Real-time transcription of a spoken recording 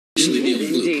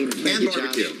Indeed. And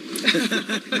barbecue.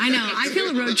 I know. I feel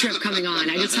a road trip coming on.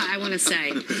 I want to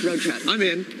say, road trip. I'm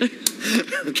in.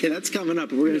 Okay, that's coming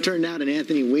up. We're going to turn now to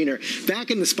Anthony Weiner. Back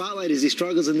in the spotlight as he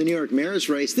struggles in the New York mayor's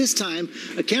race. This time,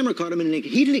 a camera caught him in a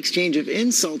heated exchange of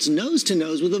insults nose to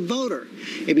nose with a voter.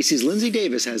 ABC's Lindsay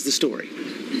Davis has the story.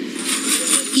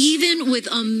 Even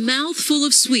with a mouthful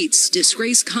of sweets,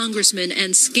 disgraced congressman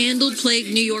and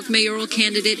scandal-plagued New York mayoral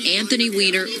candidate Anthony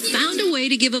Weiner found a way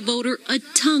to give a voter a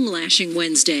tongue-lashing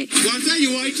Wednesday. Well, I'll tell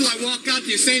you wait till I walk out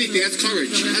till you say anything. That's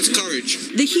courage. That's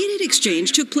courage. The heated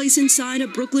exchange took place inside a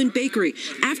Brooklyn bakery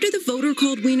after the voter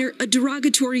called Weiner a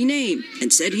derogatory name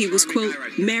and said he was, quote,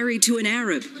 married to an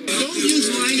Arab. Don't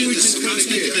use language in front of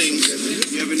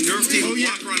kids. You have a nerve to even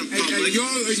walk around in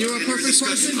public. You're a perfect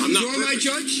person? I'm not You're my perfect,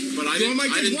 judge? but I You're didn't- my I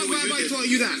judge? didn't What do what you rabbi did. taught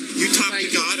you that? You talk Thank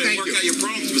to God you. and Thank work you. out your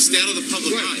problems, but stay out of the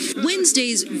public eye.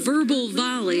 Wednesday's verbal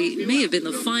volley may have been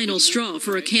the final straw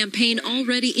for a campaign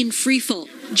already in freefall.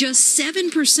 Just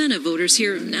 7% of voters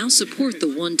here now support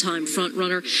the one-time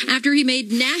frontrunner after he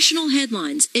made national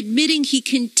headlines admitting he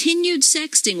continued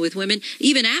sexting with women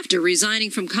even after resigning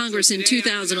from Congress in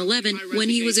 2011 when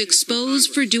he was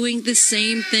exposed for doing the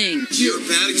same thing. You're a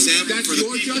bad example That's for the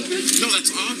your people. judgment? No,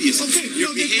 that's obvious. Okay,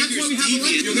 Your that's behavior why we is have a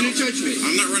deviant. You're going to judge me.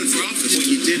 I'm not running for office. What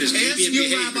you did is Ask deviant your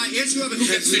behavior. rabbi, ask whoever who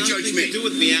It gets has to judge nothing me. to do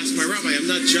with me. Ask my rabbi.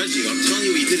 I'm not judging you. I'm telling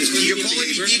you what you did is deviant You're calling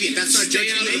me behavior. deviant. That's not Stay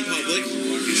judging out of me. the public.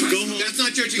 Go home. That's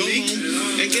not judging Go me.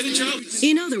 home and get a job.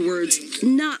 In other words,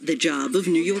 not the job of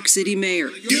New York City mayor.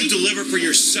 You deliver for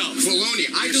yourself. Baloney.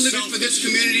 I delivered for this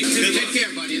community. Take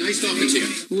care, buddy. Nice talking to you.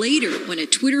 Later, when a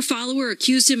Twitter follower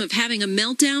accused him of having a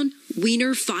meltdown,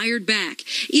 Weiner fired back.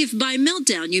 If by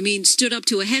meltdown you mean stood up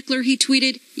to a heckler, he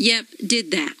tweeted, "Yep,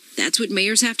 did that. That's what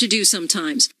mayors have to do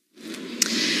sometimes."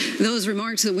 Those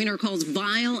remarks that Weiner calls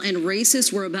vile and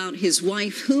racist were about his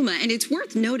wife, Huma. And it's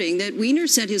worth noting that Weiner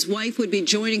said his wife would be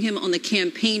joining him on the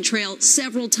campaign trail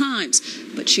several times.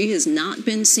 But she has not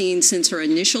been seen since her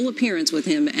initial appearance with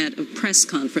him at a press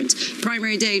conference.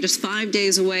 Primary day just 5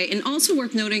 days away. And also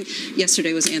worth noting,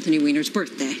 yesterday was Anthony Weiner's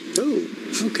birthday. Oh,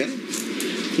 okay.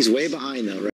 He's way behind, though, right?